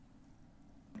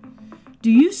Do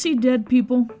you see dead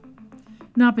people?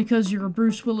 Not because you're a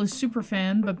Bruce Willis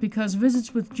superfan, but because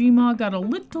Visits with Gma got a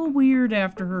little weird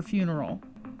after her funeral.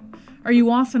 Are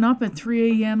you often up at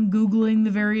 3 a.m. Googling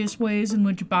the various ways in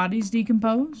which bodies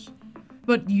decompose?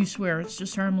 But you swear it's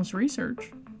just harmless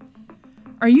research.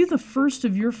 Are you the first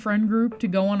of your friend group to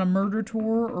go on a murder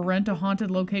tour or rent a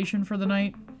haunted location for the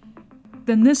night?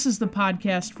 Then this is the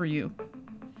podcast for you.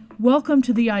 Welcome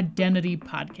to the Identity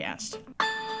Podcast.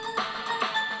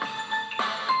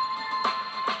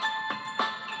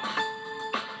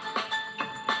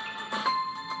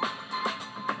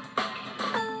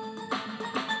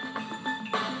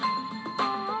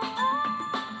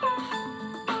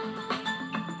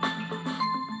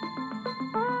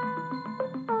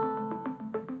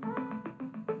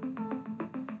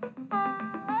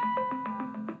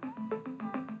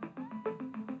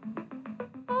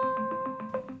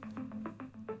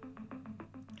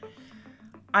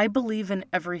 I believe in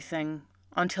everything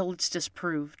until it's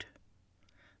disproved.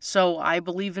 So I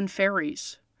believe in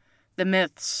fairies, the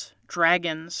myths,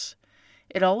 dragons.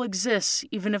 It all exists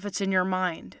even if it's in your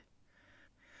mind.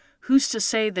 Who's to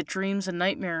say that dreams and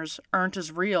nightmares aren't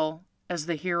as real as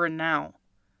the here and now?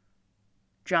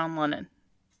 John Lennon.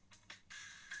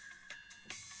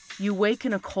 You wake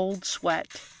in a cold sweat,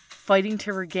 fighting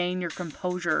to regain your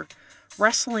composure,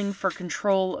 wrestling for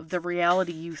control of the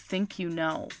reality you think you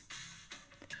know.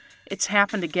 It's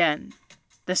happened again.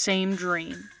 The same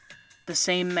dream. The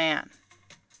same man.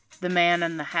 The man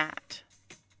in the hat.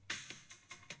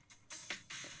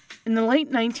 In the late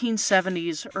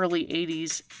 1970s, early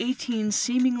 80s, 18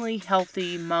 seemingly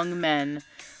healthy Hmong men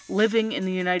living in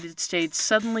the United States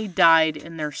suddenly died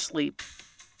in their sleep.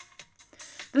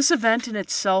 This event in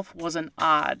itself wasn't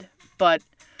odd, but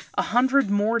 100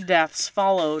 more deaths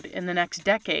followed in the next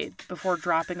decade before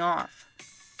dropping off.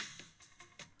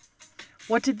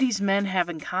 What did these men have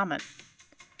in common?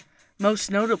 Most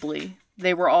notably,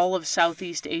 they were all of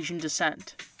Southeast Asian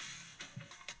descent.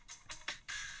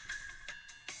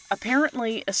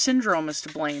 Apparently, a syndrome is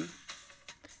to blame.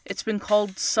 It's been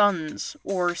called SUNS,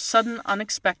 or Sudden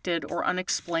Unexpected or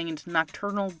Unexplained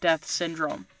Nocturnal Death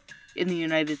Syndrome, in the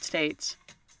United States.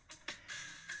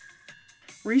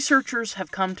 Researchers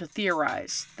have come to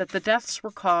theorize that the deaths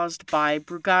were caused by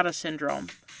Brugada syndrome,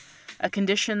 a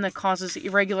condition that causes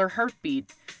irregular heartbeat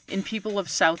in people of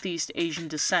Southeast Asian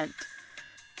descent,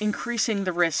 increasing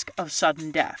the risk of sudden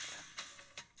death.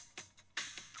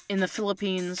 In the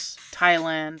Philippines,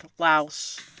 Thailand,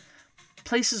 Laos,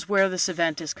 places where this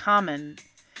event is common,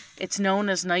 it's known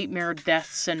as nightmare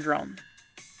death syndrome.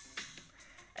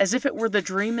 As if it were the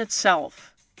dream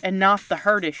itself, and not the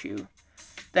heart issue,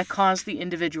 that caused the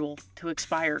individual to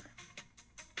expire.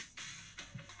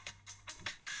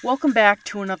 Welcome back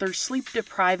to another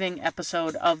sleep-depriving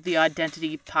episode of the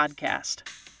Identity Podcast.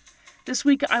 This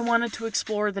week I wanted to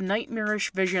explore the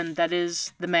nightmarish vision that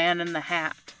is the man in the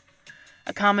hat,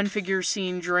 a common figure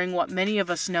seen during what many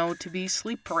of us know to be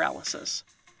sleep paralysis.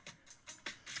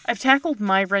 I've tackled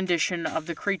my rendition of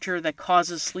the creature that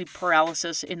causes sleep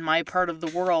paralysis in my part of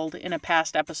the world in a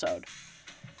past episode,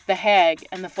 the hag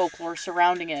and the folklore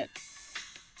surrounding it,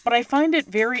 but I find it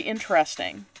very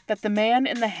interesting that the man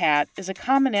in the hat is a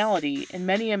commonality in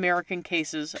many American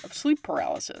cases of sleep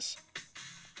paralysis.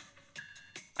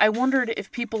 I wondered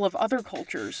if people of other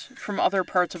cultures from other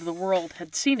parts of the world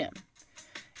had seen him.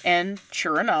 And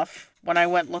sure enough, when I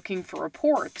went looking for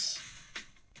reports,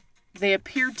 they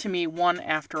appeared to me one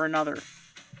after another.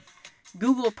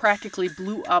 Google practically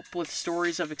blew up with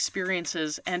stories of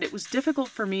experiences, and it was difficult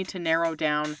for me to narrow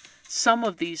down some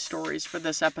of these stories for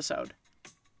this episode.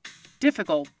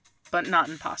 Difficult, but not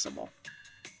impossible.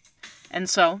 And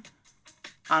so,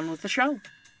 on with the show.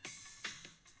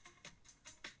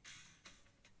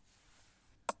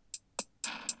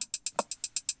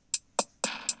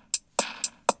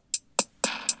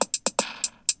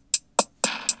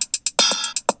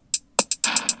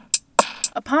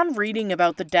 Upon reading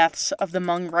about the deaths of the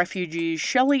Hmong refugees,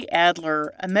 Shelley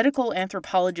Adler, a medical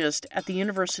anthropologist at the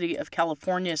University of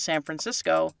California, San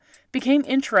Francisco, became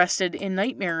interested in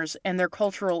nightmares and their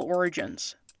cultural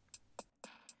origins.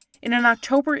 In an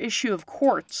October issue of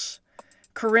Quartz,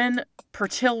 Corinne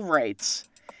Pertil writes,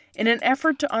 in an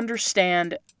effort to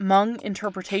understand Hmong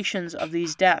interpretations of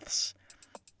these deaths,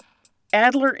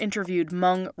 Adler interviewed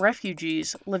Hmong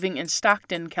refugees living in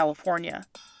Stockton, California.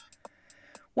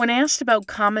 When asked about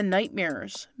common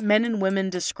nightmares, men and women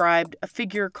described a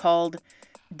figure called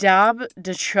Dab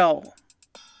de Cho,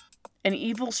 an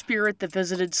evil spirit that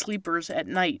visited sleepers at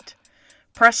night,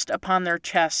 pressed upon their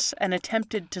chests, and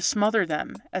attempted to smother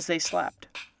them as they slept.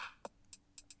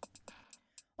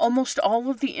 Almost all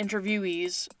of the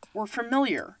interviewees were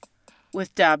familiar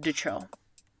with Dabdecho.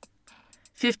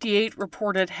 58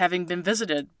 reported having been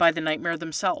visited by the nightmare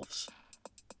themselves.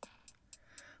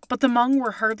 But the Hmong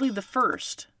were hardly the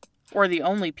first, or the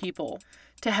only people,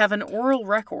 to have an oral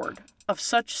record of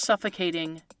such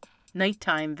suffocating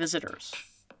nighttime visitors.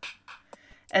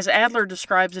 As Adler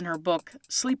describes in her book,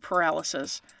 Sleep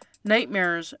Paralysis,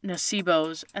 Nightmares,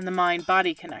 Nocebos, and the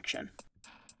Mind-Body Connection.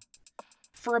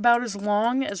 For about as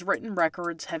long as written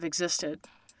records have existed,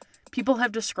 people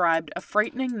have described a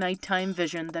frightening nighttime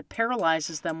vision that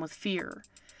paralyzes them with fear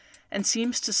and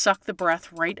seems to suck the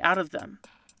breath right out of them,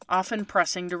 often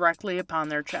pressing directly upon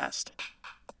their chest.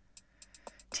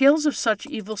 Tales of such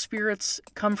evil spirits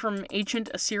come from ancient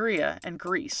Assyria and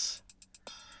Greece.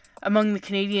 Among the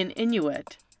Canadian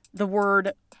Inuit, the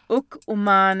word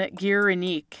uk-uman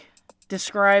girinik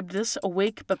described this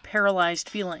awake but paralyzed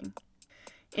feeling.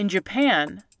 In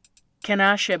Japan,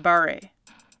 kanashe bare.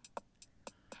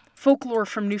 Folklore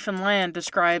from Newfoundland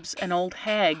describes an old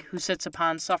hag who sits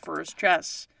upon sufferers'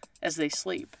 chests as they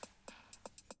sleep.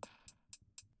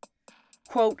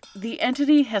 Quote, the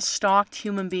entity has stalked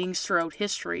human beings throughout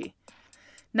history,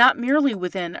 not merely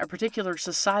within a particular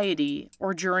society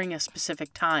or during a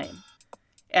specific time,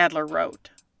 Adler wrote.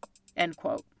 End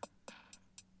quote.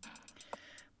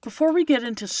 Before we get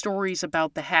into stories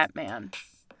about the Hat Man,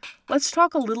 let's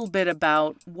talk a little bit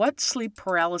about what sleep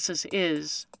paralysis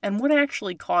is and what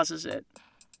actually causes it.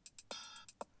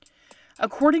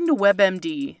 According to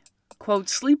WebMD, quote,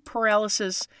 sleep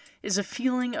paralysis is a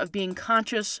feeling of being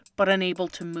conscious but unable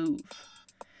to move.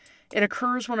 It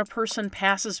occurs when a person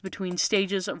passes between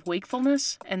stages of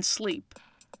wakefulness and sleep.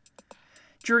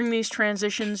 During these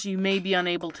transitions, you may be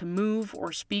unable to move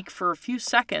or speak for a few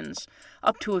seconds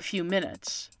up to a few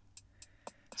minutes.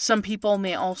 Some people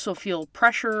may also feel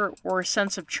pressure or a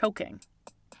sense of choking.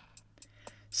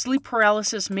 Sleep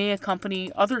paralysis may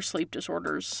accompany other sleep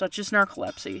disorders, such as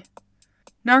narcolepsy.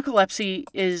 Narcolepsy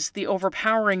is the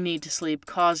overpowering need to sleep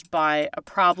caused by a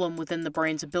problem within the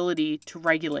brain's ability to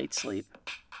regulate sleep.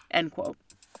 End quote.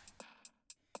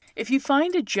 If you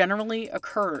find it generally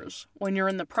occurs when you're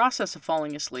in the process of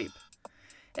falling asleep,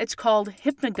 it's called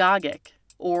hypnagogic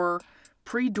or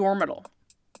predormital.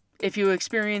 If you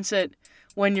experience it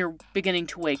when you're beginning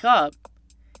to wake up,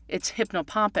 it's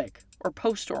hypnopompic or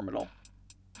postdormital.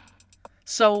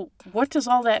 So, what does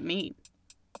all that mean?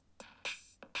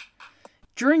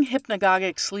 During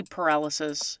hypnagogic sleep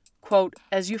paralysis, quote,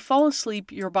 as you fall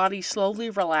asleep, your body slowly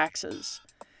relaxes.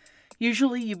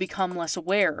 Usually you become less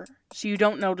aware, so you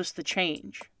don't notice the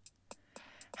change.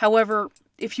 However,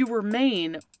 if you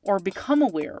remain or become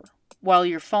aware while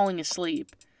you're falling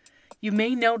asleep, you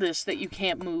may notice that you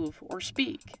can't move or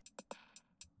speak.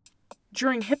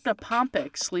 During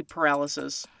hypnopompic sleep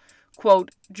paralysis, quote,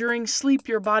 during sleep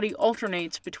your body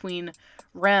alternates between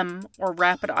REM, or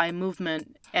rapid eye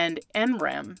movement, and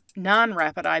NREM,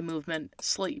 non-rapid eye movement,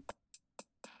 sleep.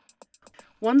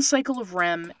 One cycle of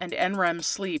REM and NREM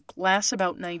sleep lasts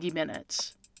about 90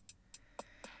 minutes.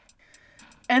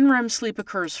 NREM sleep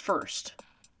occurs first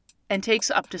and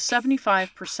takes up to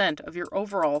 75% of your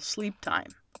overall sleep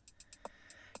time.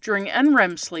 During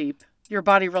NREM sleep, your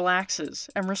body relaxes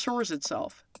and restores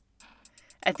itself.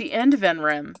 At the end of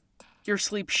NREM, your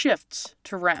sleep shifts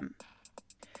to REM.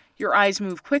 Your eyes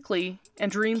move quickly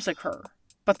and dreams occur,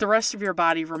 but the rest of your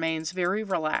body remains very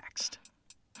relaxed.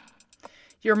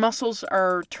 Your muscles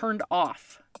are turned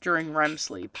off during REM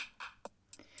sleep.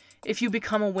 If you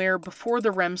become aware before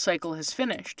the REM cycle has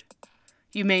finished,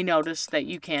 you may notice that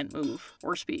you can't move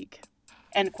or speak.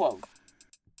 End quote.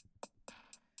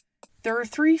 There are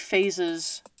 3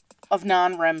 phases of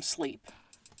non-REM sleep.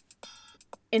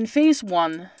 In phase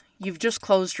 1, you've just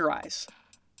closed your eyes.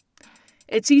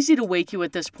 It's easy to wake you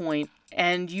at this point,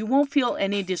 and you won't feel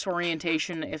any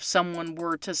disorientation if someone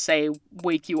were to, say,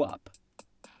 wake you up.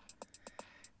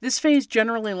 This phase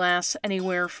generally lasts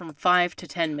anywhere from 5 to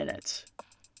 10 minutes.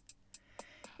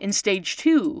 In stage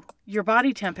 2, your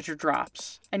body temperature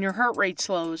drops, and your heart rate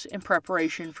slows in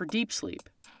preparation for deep sleep.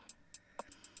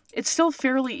 It's still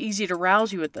fairly easy to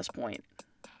rouse you at this point.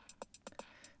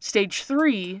 Stage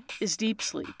 3 is deep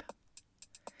sleep.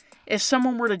 If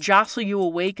someone were to jostle you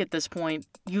awake at this point,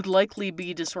 you'd likely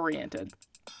be disoriented.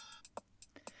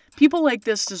 People like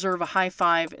this deserve a high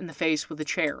five in the face with a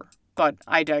chair, but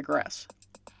I digress.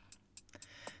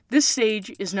 This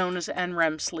stage is known as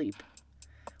NREM sleep,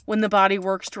 when the body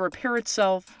works to repair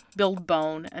itself, build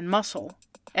bone and muscle,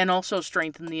 and also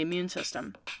strengthen the immune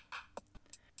system.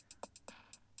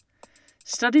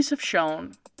 Studies have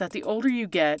shown that the older you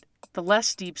get, the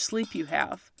less deep sleep you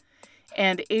have,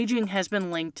 and aging has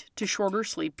been linked to shorter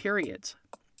sleep periods.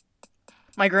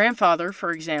 My grandfather,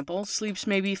 for example, sleeps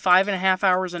maybe 5.5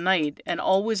 hours a night and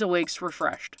always awakes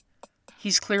refreshed.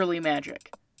 He's clearly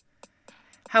magic.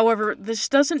 However, this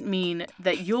doesn't mean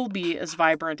that you'll be as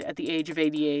vibrant at the age of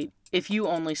 88 if you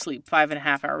only sleep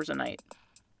 5.5 hours a night.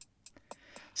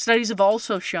 Studies have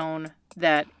also shown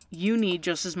that you need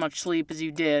just as much sleep as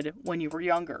you did when you were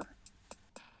younger.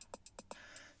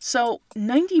 So,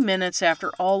 90 minutes after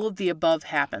all of the above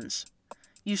happens,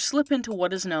 you slip into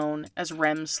what is known as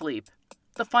REM sleep,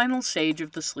 the final stage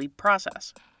of the sleep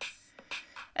process.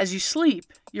 As you sleep,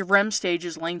 your REM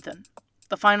stages lengthen.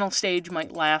 The final stage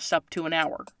might last up to an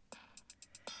hour.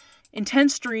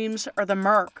 Intense dreams are the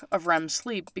mark of REM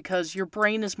sleep because your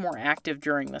brain is more active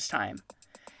during this time.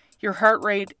 Your heart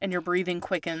rate and your breathing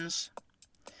quickens.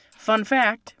 Fun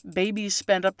fact, babies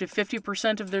spend up to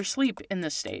 50% of their sleep in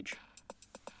this stage.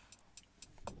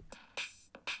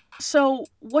 So,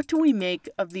 what do we make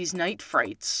of these night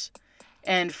frights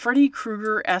and Freddy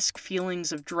Krueger-esque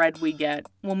feelings of dread we get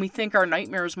when we think our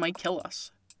nightmares might kill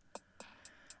us?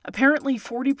 Apparently,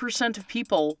 40% of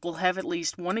people will have at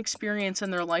least one experience in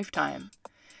their lifetime,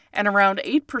 and around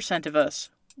 8% of us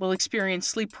will experience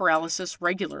sleep paralysis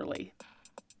regularly.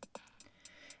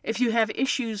 If you have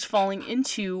issues falling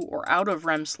into or out of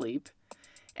REM sleep,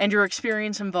 and your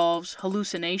experience involves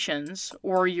hallucinations,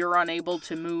 or you're unable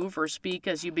to move or speak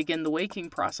as you begin the waking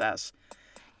process,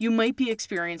 you might be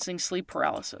experiencing sleep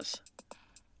paralysis.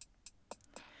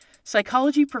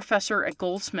 Psychology professor at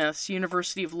Goldsmiths,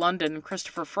 University of London,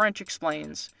 Christopher French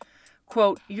explains,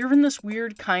 quote, "You're in this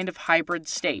weird kind of hybrid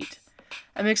state,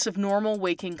 a mix of normal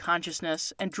waking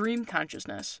consciousness and dream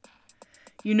consciousness.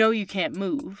 You know you can't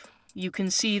move. You can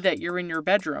see that you're in your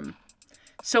bedroom.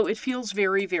 So it feels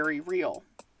very, very real."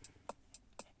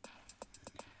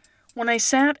 When I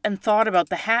sat and thought about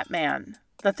the Hat Man,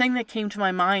 the thing that came to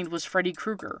my mind was Freddy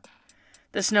Krueger.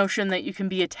 This notion that you can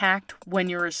be attacked when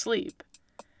you're asleep.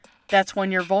 That's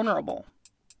when you're vulnerable.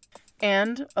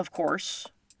 And, of course,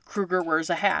 Krueger wears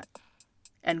a hat.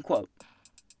 End quote.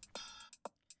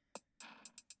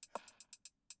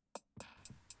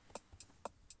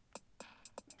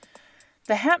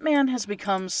 The Hat Man has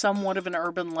become somewhat of an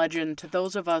urban legend to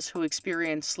those of us who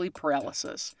experience sleep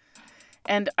paralysis.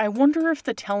 And I wonder if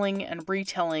the telling and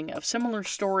retelling of similar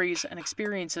stories and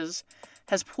experiences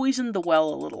has poisoned the well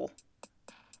a little.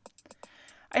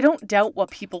 I don't doubt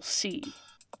what people see.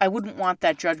 I wouldn't want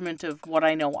that judgment of what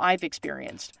I know I've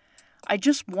experienced. I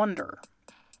just wonder.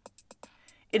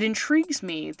 It intrigues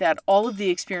me that all of the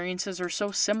experiences are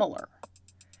so similar.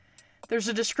 There's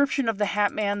a description of the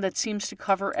Hat Man that seems to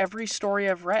cover every story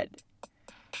I've read.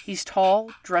 He's tall,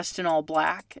 dressed in all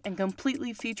black, and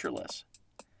completely featureless.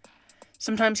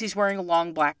 Sometimes he's wearing a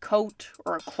long black coat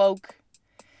or a cloak.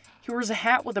 He wears a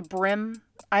hat with a brim,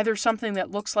 either something that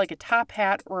looks like a top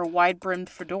hat or a wide-brimmed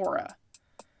fedora.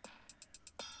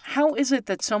 How is it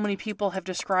that so many people have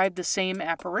described the same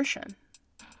apparition?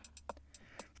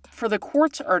 For the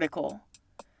Quartz article,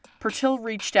 Pertil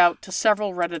reached out to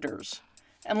several Redditors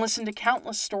and listened to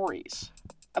countless stories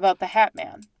about the Hat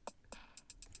Man.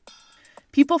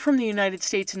 People from the United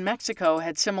States and Mexico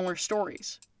had similar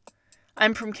stories.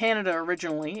 I'm from Canada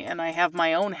originally, and I have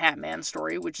my own Hat Man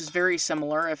story, which is very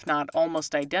similar, if not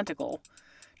almost identical,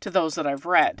 to those that I've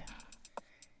read.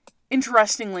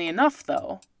 Interestingly enough,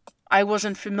 though, I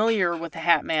wasn't familiar with the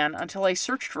Hat Man until I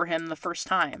searched for him the first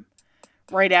time,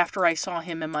 right after I saw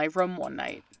him in my room one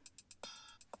night.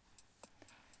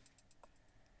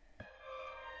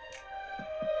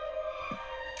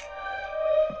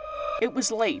 It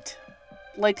was late,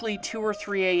 likely 2 or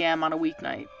 3 a.m. on a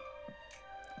weeknight.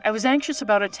 I was anxious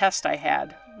about a test I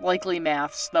had, likely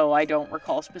maths, though I don't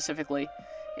recall specifically,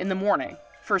 in the morning,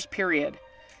 first period,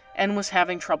 and was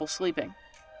having trouble sleeping.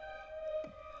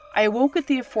 I awoke at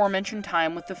the aforementioned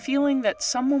time with the feeling that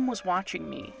someone was watching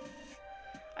me.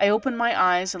 I opened my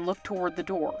eyes and looked toward the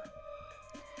door.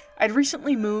 I'd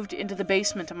recently moved into the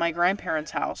basement of my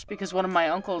grandparents' house because one of my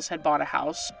uncles had bought a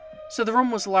house, so the room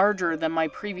was larger than my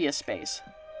previous space.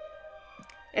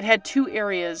 It had 2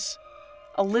 areas,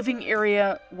 a living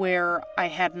area where I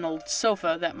had an old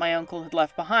sofa that my uncle had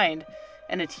left behind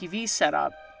and a TV set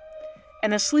up,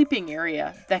 and a sleeping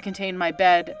area that contained my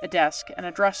bed, a desk, and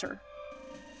a dresser.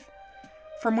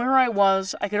 From where I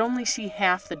was, I could only see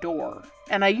half the door,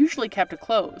 and I usually kept it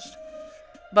closed.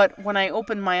 But when I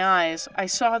opened my eyes, I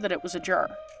saw that it was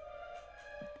ajar.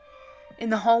 In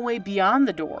the hallway beyond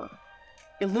the door,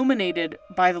 illuminated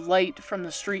by the light from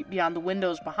the street beyond the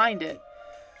windows behind it,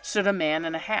 stood a man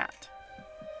in a hat.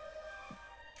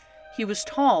 He was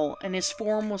tall, and his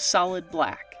form was solid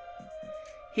black.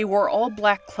 He wore all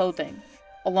black clothing,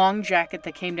 a long jacket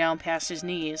that came down past his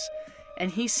knees,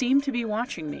 and he seemed to be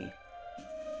watching me.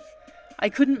 I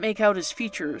couldn't make out his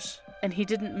features, and he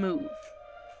didn't move.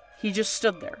 He just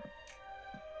stood there.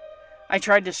 I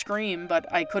tried to scream, but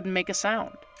I couldn't make a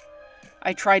sound.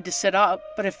 I tried to sit up,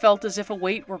 but it felt as if a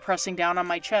weight were pressing down on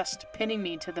my chest, pinning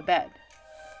me to the bed.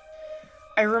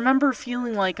 I remember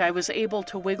feeling like I was able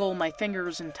to wiggle my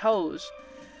fingers and toes,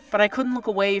 but I couldn't look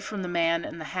away from the man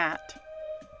in the hat.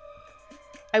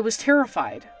 I was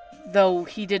terrified. Though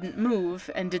he didn't move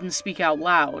and didn't speak out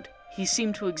loud, he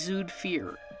seemed to exude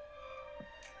fear.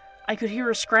 I could hear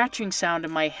a scratching sound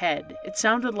in my head. It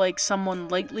sounded like someone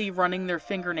lightly running their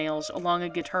fingernails along a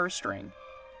guitar string.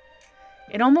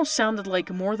 It almost sounded like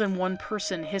more than one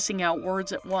person hissing out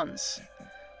words at once,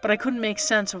 but I couldn't make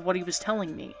sense of what he was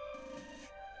telling me.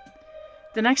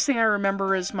 The next thing I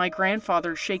remember is my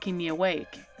grandfather shaking me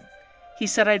awake. He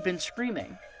said I'd been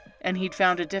screaming, and he'd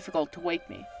found it difficult to wake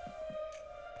me.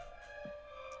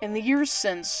 In the years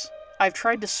since, I've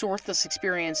tried to sort this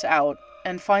experience out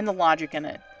and find the logic in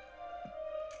it.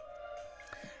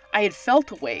 I had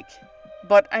felt awake,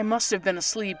 but I must have been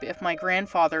asleep if my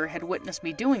grandfather had witnessed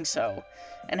me doing so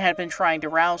and had been trying to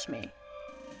rouse me.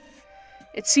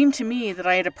 It seemed to me that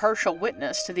I had a partial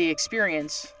witness to the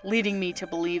experience, leading me to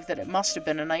believe that it must have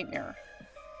been a nightmare.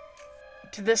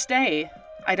 To this day,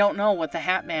 I don't know what the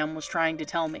Hat Man was trying to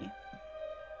tell me.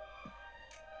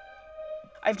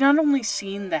 I've not only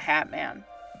seen the Hat Man,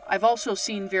 I've also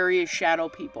seen various shadow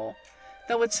people,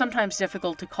 though it's sometimes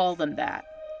difficult to call them that.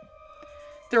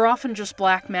 They're often just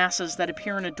black masses that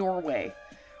appear in a doorway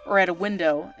or at a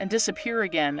window and disappear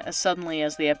again as suddenly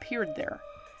as they appeared there.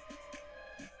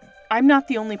 I'm not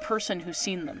the only person who's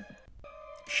seen them.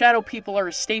 Shadow people are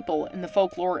a staple in the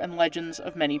folklore and legends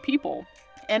of many people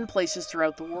and places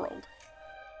throughout the world.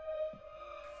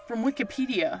 From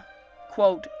Wikipedia,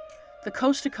 quote, "The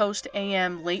Coast to Coast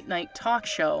AM late-night talk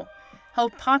show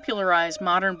helped popularize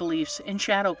modern beliefs in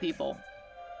shadow people.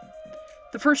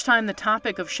 The first time the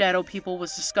topic of shadow people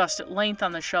was discussed at length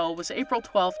on the show was April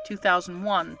 12,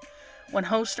 2001, when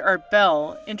host Art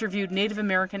Bell interviewed Native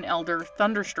American elder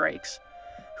Thunderstrikes,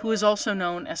 who is also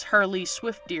known as Harley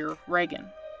Swiftdeer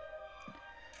Reagan.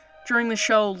 During the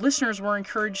show, listeners were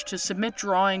encouraged to submit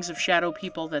drawings of shadow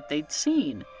people that they'd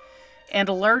seen, and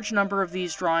a large number of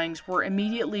these drawings were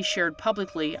immediately shared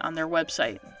publicly on their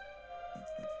website.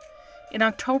 In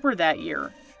October that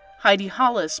year, Heidi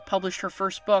Hollis published her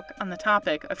first book on the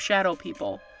topic of shadow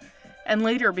people, and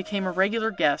later became a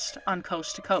regular guest on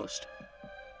Coast to Coast.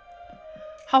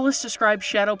 Hollis described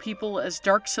shadow people as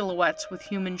dark silhouettes with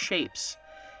human shapes,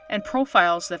 and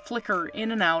profiles that flicker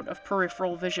in and out of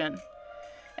peripheral vision,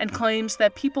 and claims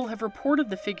that people have reported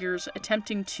the figures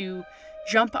attempting to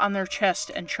jump on their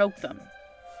chest and choke them.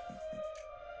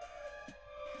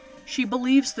 She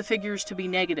believes the figures to be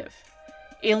negative,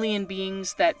 alien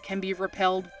beings that can be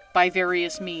repelled by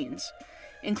various means,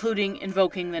 including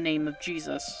invoking the name of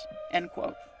Jesus." End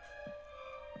quote.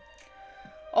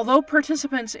 Although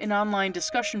participants in online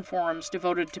discussion forums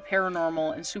devoted to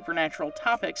paranormal and supernatural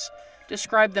topics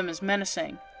describe them as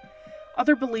menacing,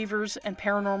 other believers and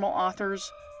paranormal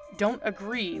authors don't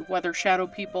agree whether shadow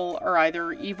people are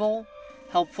either evil,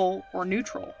 helpful, or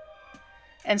neutral.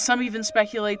 And some even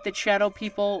speculate that shadow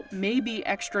people may be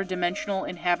extra-dimensional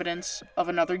inhabitants of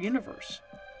another universe.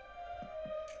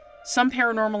 Some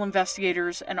paranormal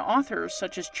investigators and authors,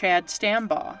 such as Chad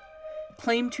Stambaugh,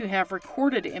 claim to have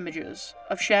recorded images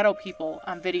of shadow people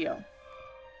on video.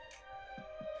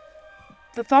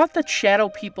 The thought that shadow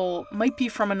people might be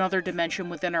from another dimension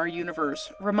within our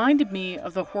universe reminded me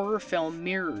of the horror film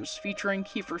Mirrors, featuring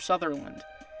Kiefer Sutherland.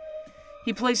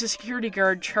 He plays a security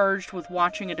guard charged with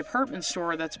watching a department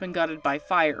store that's been gutted by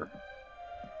fire.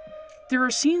 There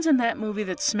are scenes in that movie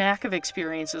that smack of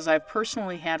experiences I've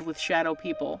personally had with shadow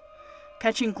people,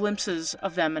 catching glimpses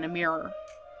of them in a mirror.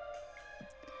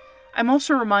 I'm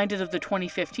also reminded of the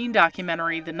 2015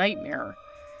 documentary The Nightmare,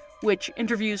 which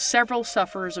interviews several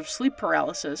sufferers of sleep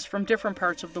paralysis from different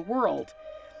parts of the world,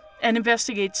 and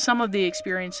investigates some of the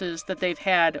experiences that they've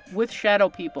had with shadow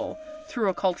people through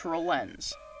a cultural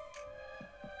lens.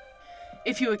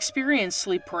 If you experience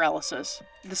sleep paralysis,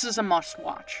 this is a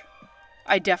must-watch.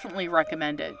 I definitely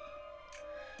recommend it.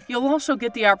 You'll also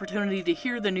get the opportunity to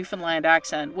hear the Newfoundland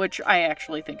accent, which I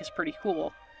actually think is pretty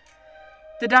cool.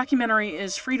 The documentary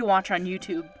is free to watch on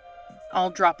YouTube.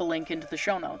 I'll drop a link into the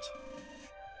show notes.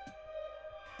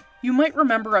 You might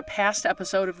remember a past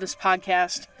episode of this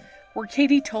podcast where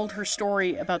Katie told her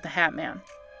story about the Hat Man.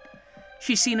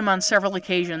 She's seen him on several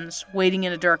occasions, waiting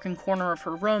in a darkened corner of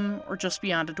her room or just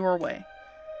beyond a doorway.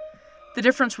 The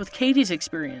difference with Katie's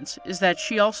experience is that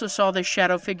she also saw this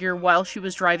shadow figure while she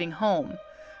was driving home,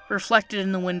 reflected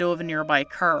in the window of a nearby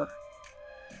car.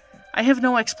 I have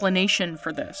no explanation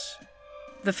for this.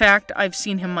 The fact I've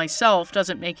seen him myself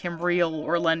doesn't make him real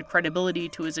or lend credibility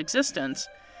to his existence.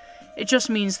 It just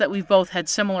means that we've both had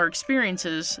similar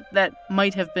experiences that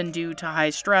might have been due to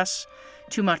high stress,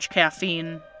 too much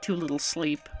caffeine, too little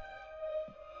sleep.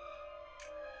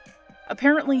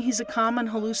 Apparently, he's a common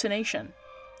hallucination,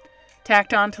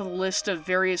 tacked onto the list of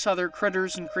various other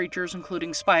critters and creatures,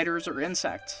 including spiders or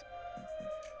insects.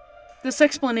 This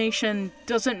explanation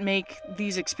doesn't make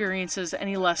these experiences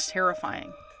any less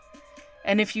terrifying.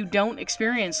 And if you don't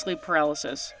experience sleep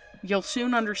paralysis, you'll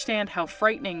soon understand how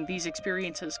frightening these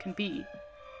experiences can be.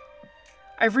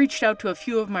 I've reached out to a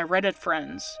few of my Reddit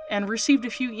friends and received a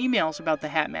few emails about the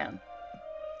Hat Man.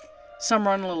 Some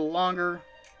run a little longer,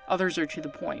 others are to the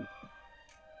point.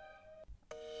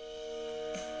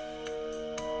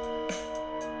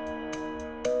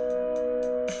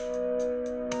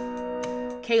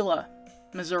 Kayla,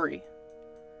 Missouri.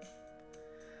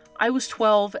 I was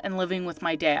 12 and living with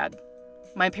my dad.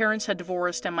 My parents had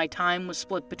divorced and my time was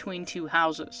split between two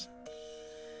houses.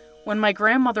 When my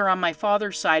grandmother on my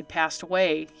father's side passed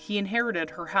away, he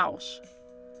inherited her house.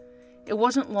 It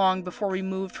wasn't long before we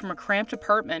moved from a cramped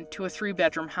apartment to a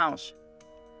 3-bedroom house.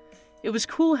 It was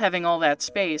cool having all that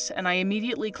space, and I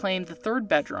immediately claimed the 3rd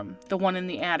bedroom, the one in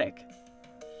the attic.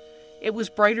 It was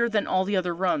brighter than all the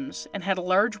other rooms and had a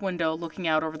large window looking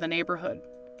out over the neighborhood.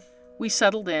 We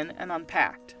settled in and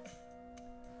unpacked.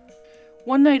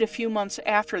 One night a few months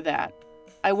after that,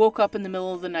 I woke up in the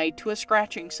middle of the night to a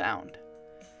scratching sound.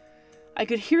 I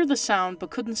could hear the sound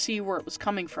but couldn't see where it was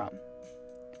coming from.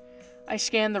 I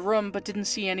scanned the room but didn't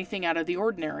see anything out of the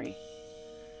ordinary.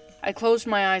 I closed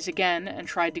my eyes again and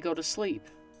tried to go to sleep.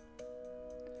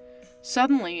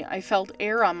 Suddenly, I felt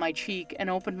air on my cheek and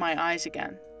opened my eyes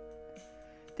again.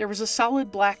 There was a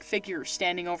solid black figure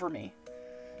standing over me,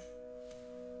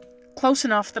 close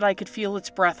enough that I could feel its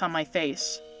breath on my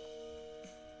face.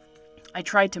 I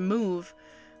tried to move,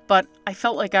 but I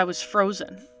felt like I was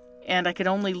frozen, and I could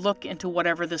only look into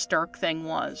whatever this dark thing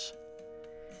was.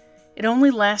 It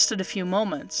only lasted a few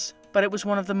moments, but it was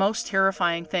one of the most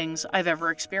terrifying things I've ever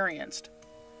experienced.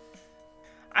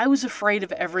 I was afraid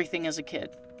of everything as a kid,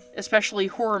 especially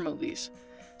horror movies,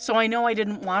 so I know I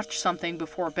didn't watch something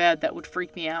before bed that would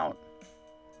freak me out.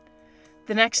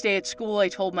 The next day at school, I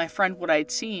told my friend what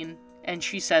I'd seen, and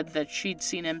she said that she'd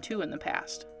seen him too in the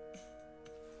past.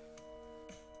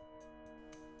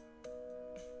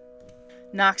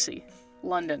 Noxie,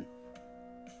 London.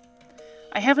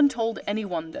 I haven't told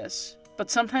anyone this, but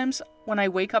sometimes when I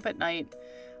wake up at night,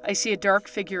 I see a dark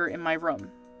figure in my room.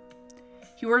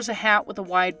 He wears a hat with a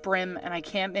wide brim and I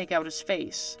can't make out his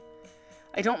face.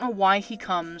 I don't know why he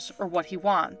comes or what he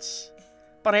wants,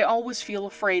 but I always feel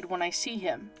afraid when I see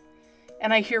him,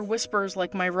 and I hear whispers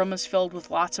like my room is filled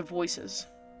with lots of voices.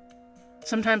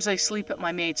 Sometimes I sleep at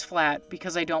my mate's flat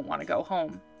because I don't want to go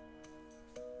home.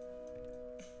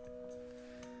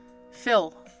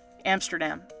 Phil,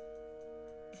 Amsterdam.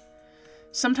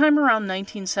 Sometime around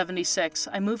 1976,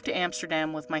 I moved to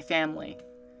Amsterdam with my family.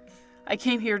 I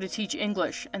came here to teach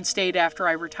English and stayed after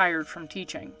I retired from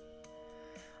teaching.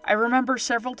 I remember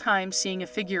several times seeing a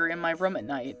figure in my room at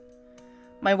night.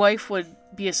 My wife would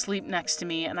be asleep next to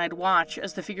me and I'd watch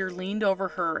as the figure leaned over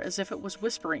her as if it was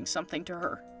whispering something to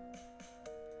her.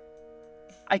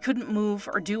 I couldn't move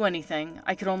or do anything,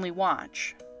 I could only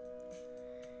watch.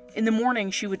 In the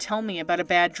morning, she would tell me about a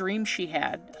bad dream she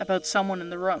had about someone in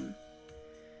the room.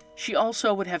 She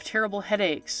also would have terrible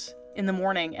headaches in the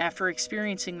morning after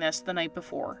experiencing this the night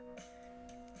before.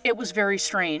 It was very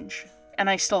strange, and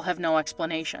I still have no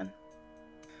explanation.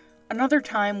 Another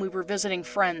time we were visiting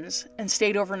friends and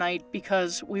stayed overnight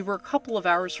because we were a couple of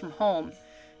hours from home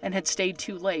and had stayed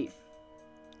too late.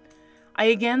 I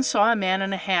again saw a man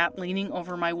in a hat leaning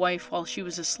over my wife while she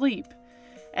was asleep,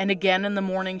 and again in the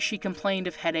morning she complained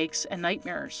of headaches and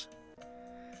nightmares.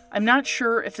 I'm not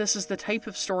sure if this is the type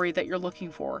of story that you're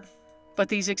looking for, but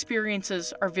these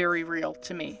experiences are very real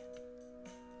to me.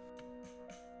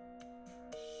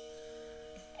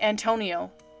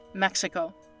 Antonio,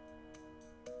 Mexico.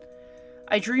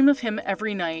 I dream of him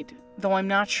every night, though I'm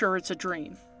not sure it's a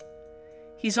dream.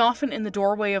 He's often in the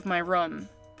doorway of my room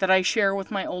that I share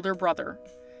with my older brother,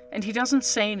 and he doesn't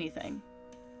say anything.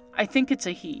 I think it's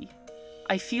a he.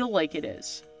 I feel like it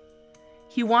is.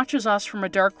 He watches us from a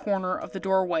dark corner of the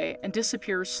doorway and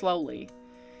disappears slowly.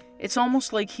 It's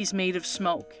almost like he's made of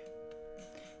smoke.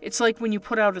 It's like when you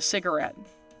put out a cigarette.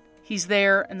 He's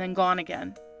there and then gone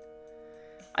again.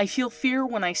 I feel fear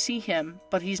when I see him,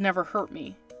 but he's never hurt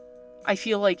me. I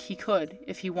feel like he could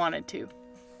if he wanted to.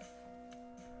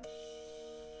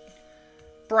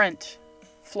 Brent,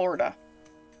 Florida.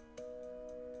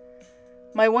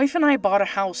 My wife and I bought a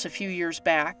house a few years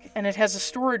back, and it has a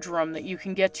storage room that you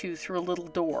can get to through a little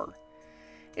door.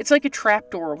 It's like a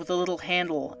trapdoor with a little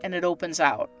handle, and it opens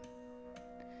out.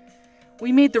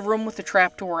 We made the room with the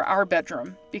trapdoor our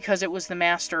bedroom because it was the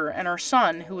master, and our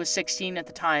son, who was 16 at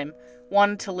the time,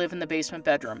 wanted to live in the basement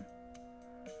bedroom.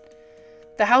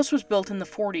 The house was built in the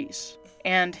 40s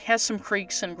and has some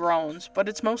creaks and groans, but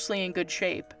it's mostly in good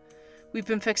shape. We've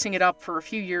been fixing it up for a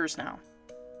few years now.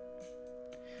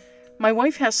 My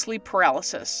wife has sleep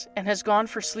paralysis and has gone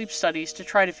for sleep studies to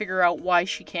try to figure out why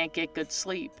she can't get good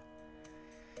sleep.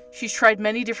 She's tried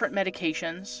many different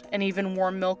medications and even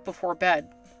warm milk before bed.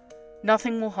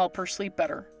 Nothing will help her sleep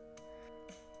better.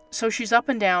 So she's up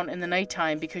and down in the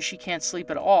nighttime because she can't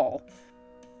sleep at all,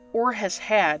 or has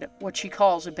had what she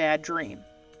calls a bad dream.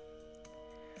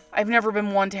 I've never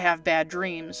been one to have bad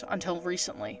dreams until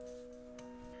recently.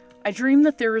 I dream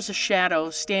that there is a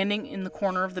shadow standing in the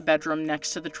corner of the bedroom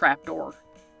next to the trapdoor.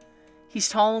 He's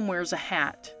tall and wears a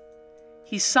hat.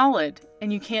 He's solid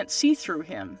and you can't see through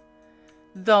him,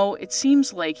 though it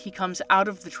seems like he comes out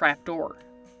of the trapdoor.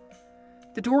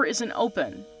 The door isn't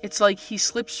open. It's like he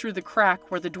slips through the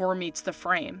crack where the door meets the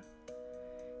frame.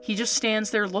 He just stands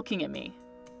there looking at me.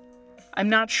 I'm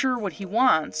not sure what he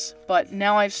wants, but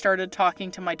now I've started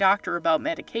talking to my doctor about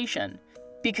medication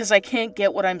because I can't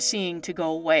get what I'm seeing to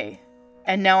go away,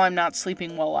 and now I'm not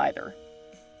sleeping well either.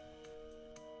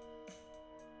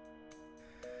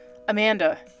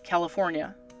 Amanda,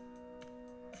 California.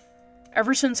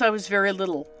 Ever since I was very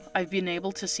little, I've been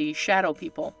able to see shadow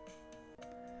people.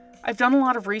 I've done a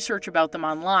lot of research about them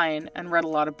online and read a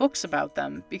lot of books about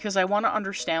them because I want to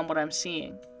understand what I'm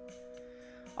seeing.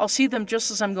 I'll see them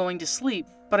just as I'm going to sleep,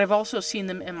 but I've also seen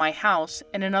them in my house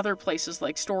and in other places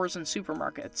like stores and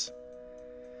supermarkets.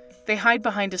 They hide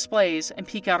behind displays and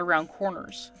peek out around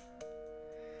corners.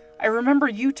 I remember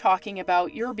you talking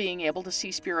about your being able to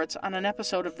see spirits on an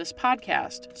episode of this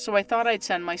podcast, so I thought I'd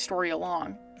send my story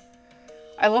along.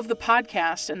 I love the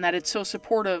podcast and that it's so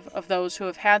supportive of those who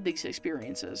have had these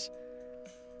experiences.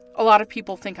 A lot of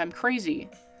people think I'm crazy,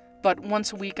 but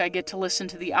once a week I get to listen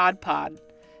to the Odd Pod,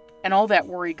 and all that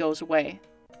worry goes away.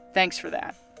 Thanks for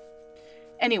that.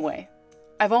 Anyway,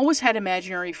 I've always had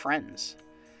imaginary friends.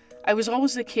 I was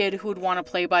always the kid who would want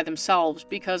to play by themselves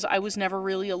because I was never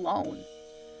really alone.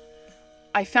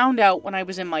 I found out when I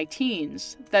was in my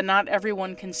teens that not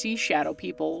everyone can see shadow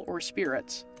people or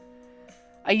spirits.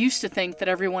 I used to think that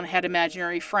everyone had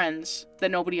imaginary friends that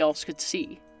nobody else could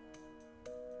see.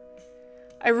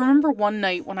 I remember one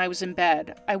night when I was in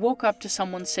bed, I woke up to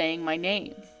someone saying my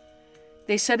name.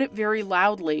 They said it very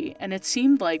loudly, and it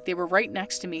seemed like they were right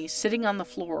next to me, sitting on the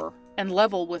floor and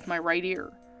level with my right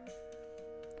ear.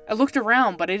 I looked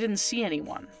around, but I didn't see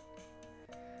anyone.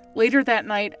 Later that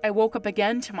night, I woke up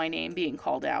again to my name being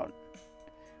called out.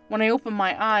 When I opened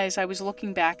my eyes, I was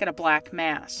looking back at a black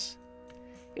mass.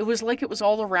 It was like it was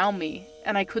all around me,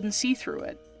 and I couldn't see through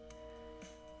it.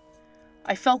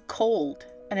 I felt cold,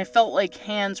 and it felt like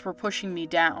hands were pushing me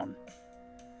down.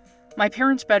 My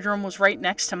parents' bedroom was right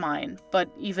next to mine, but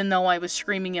even though I was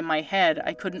screaming in my head,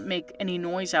 I couldn't make any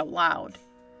noise out loud.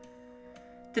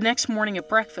 The next morning at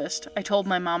breakfast, I told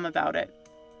my mom about it.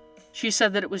 She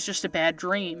said that it was just a bad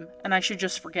dream, and I should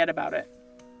just forget about it.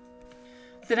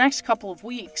 The next couple of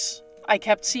weeks, I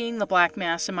kept seeing the black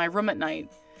mass in my room at night,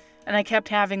 and I kept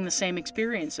having the same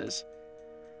experiences.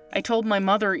 I told my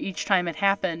mother each time it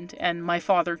happened, and my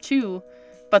father too,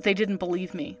 but they didn't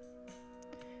believe me.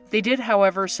 They did,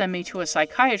 however, send me to a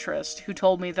psychiatrist who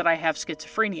told me that I have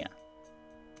schizophrenia.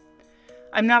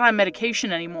 I'm not on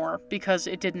medication anymore because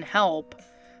it didn't help,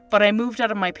 but I moved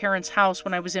out of my parents' house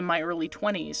when I was in my early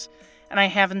 20s, and I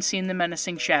haven't seen the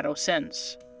menacing shadow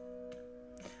since.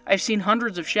 I've seen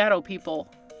hundreds of shadow people,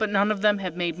 but none of them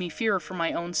have made me fear for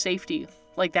my own safety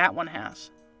like that one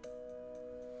has.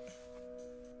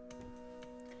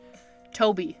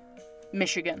 Toby,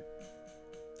 Michigan.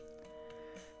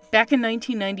 Back in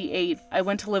 1998, I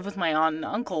went to live with my aunt and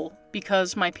uncle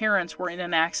because my parents were in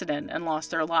an accident and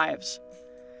lost their lives.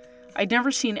 I'd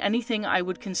never seen anything I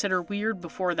would consider weird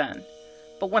before then,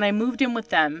 but when I moved in with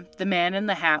them, the man in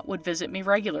the hat would visit me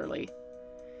regularly.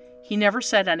 He never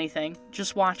said anything,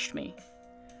 just watched me.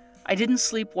 I didn't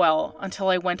sleep well until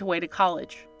I went away to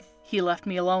college. He left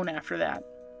me alone after that.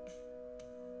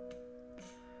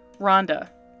 Rhonda,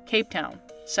 Cape Town,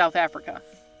 South Africa.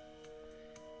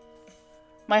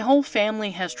 My whole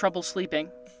family has trouble sleeping,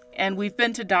 and we've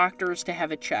been to doctors to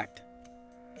have it checked.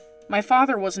 My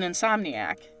father was an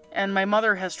insomniac, and my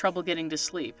mother has trouble getting to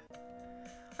sleep.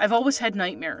 I've always had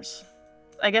nightmares.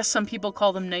 I guess some people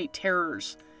call them night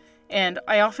terrors, and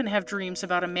I often have dreams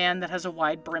about a man that has a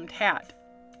wide-brimmed hat.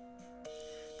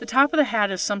 The top of the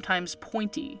hat is sometimes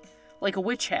pointy, like a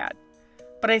witch hat,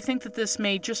 but I think that this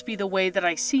may just be the way that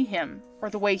I see him,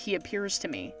 or the way he appears to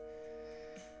me.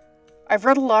 I've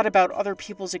read a lot about other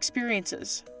people's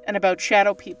experiences, and about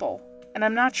shadow people, and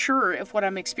I'm not sure if what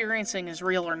I'm experiencing is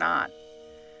real or not.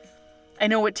 I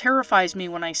know it terrifies me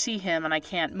when I see him and I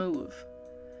can't move.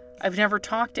 I've never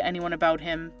talked to anyone about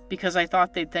him because I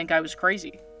thought they'd think I was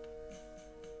crazy.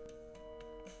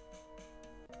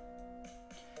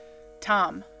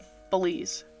 Tom,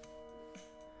 Belize.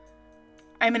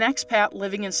 I'm an expat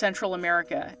living in Central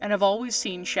America and have always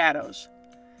seen shadows.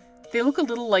 They look a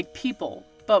little like people,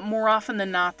 but more often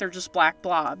than not they're just black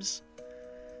blobs.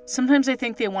 Sometimes I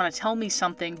think they want to tell me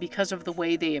something because of the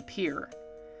way they appear.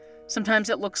 Sometimes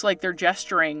it looks like they're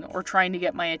gesturing or trying to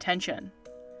get my attention.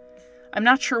 I'm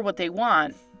not sure what they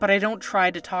want, but I don't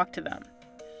try to talk to them.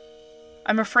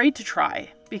 I'm afraid to try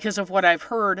because of what I've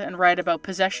heard and read about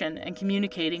possession and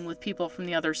communicating with people from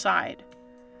the other side.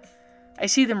 I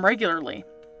see them regularly,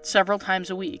 several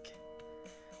times a week.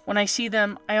 When I see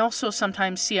them, I also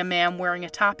sometimes see a man wearing a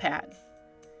top hat.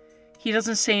 He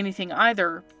doesn't say anything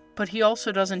either, but he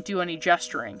also doesn't do any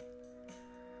gesturing.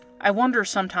 I wonder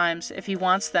sometimes if he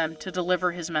wants them to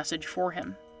deliver his message for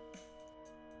him.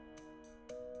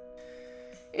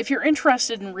 If you're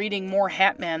interested in reading more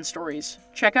Hatman stories,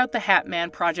 check out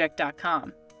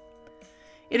thehatmanproject.com.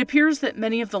 It appears that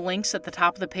many of the links at the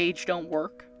top of the page don't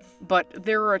work, but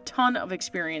there are a ton of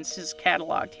experiences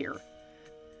cataloged here.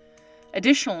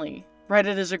 Additionally,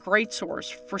 Reddit is a great source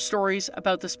for stories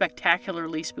about the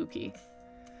spectacularly spooky.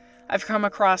 I've come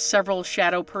across several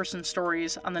shadow person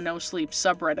stories on the No Sleep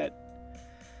subreddit.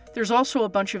 There's also a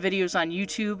bunch of videos on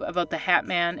YouTube about the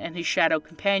Hatman and his shadow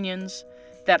companions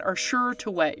that are sure to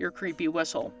wet your creepy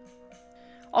whistle.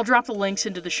 I'll drop the links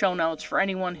into the show notes for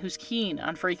anyone who's keen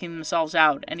on freaking themselves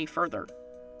out any further.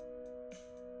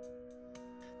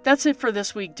 That's it for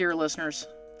this week, dear listeners.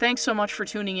 Thanks so much for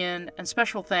tuning in, and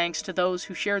special thanks to those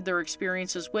who shared their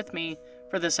experiences with me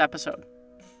for this episode.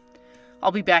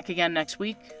 I'll be back again next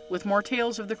week with more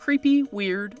tales of the creepy,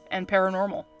 weird, and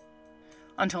paranormal.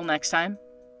 Until next time,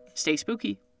 stay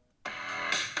spooky.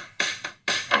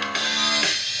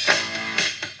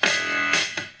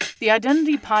 The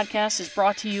Identity Podcast is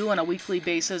brought to you on a weekly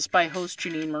basis by host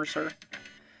Janine Mercer.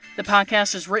 The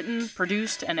podcast is written,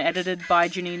 produced, and edited by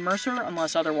Janine Mercer,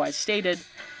 unless otherwise stated,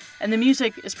 and the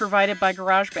music is provided by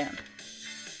GarageBand.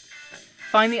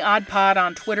 Find the Odd Pod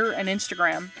on Twitter and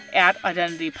Instagram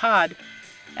 @IdentityPod,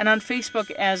 and on Facebook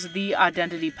as The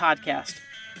Identity Podcast.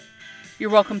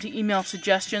 You're welcome to email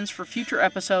suggestions for future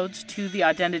episodes to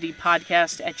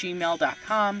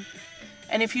theidentitypodcast@gmail.com,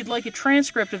 and if you'd like a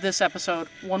transcript of this episode,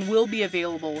 one will be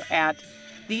available at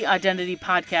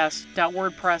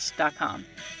theidentitypodcast.wordpress.com.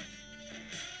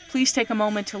 Please take a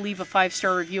moment to leave a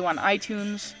 5-star review on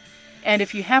iTunes, and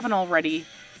if you haven't already,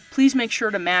 please make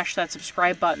sure to mash that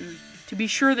subscribe button to be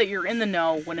sure that you're in the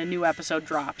know when a new episode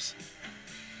drops.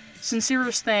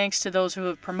 Sincerest thanks to those who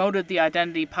have promoted the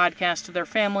Identity Podcast to their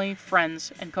family,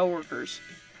 friends, and coworkers.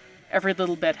 Every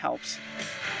little bit helps.